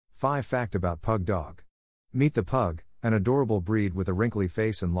5 Fact about Pug Dog. Meet the Pug, an adorable breed with a wrinkly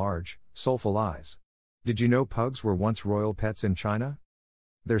face and large, soulful eyes. Did you know pugs were once royal pets in China?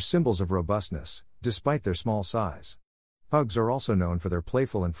 They're symbols of robustness, despite their small size. Pugs are also known for their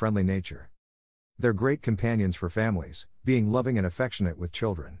playful and friendly nature. They're great companions for families, being loving and affectionate with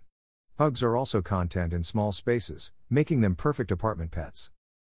children. Pugs are also content in small spaces, making them perfect apartment pets.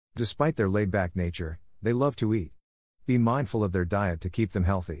 Despite their laid-back nature, they love to eat. Be mindful of their diet to keep them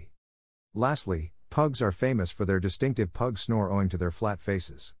healthy. Lastly, pugs are famous for their distinctive pug snore owing to their flat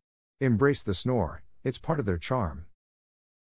faces. Embrace the snore, it's part of their charm.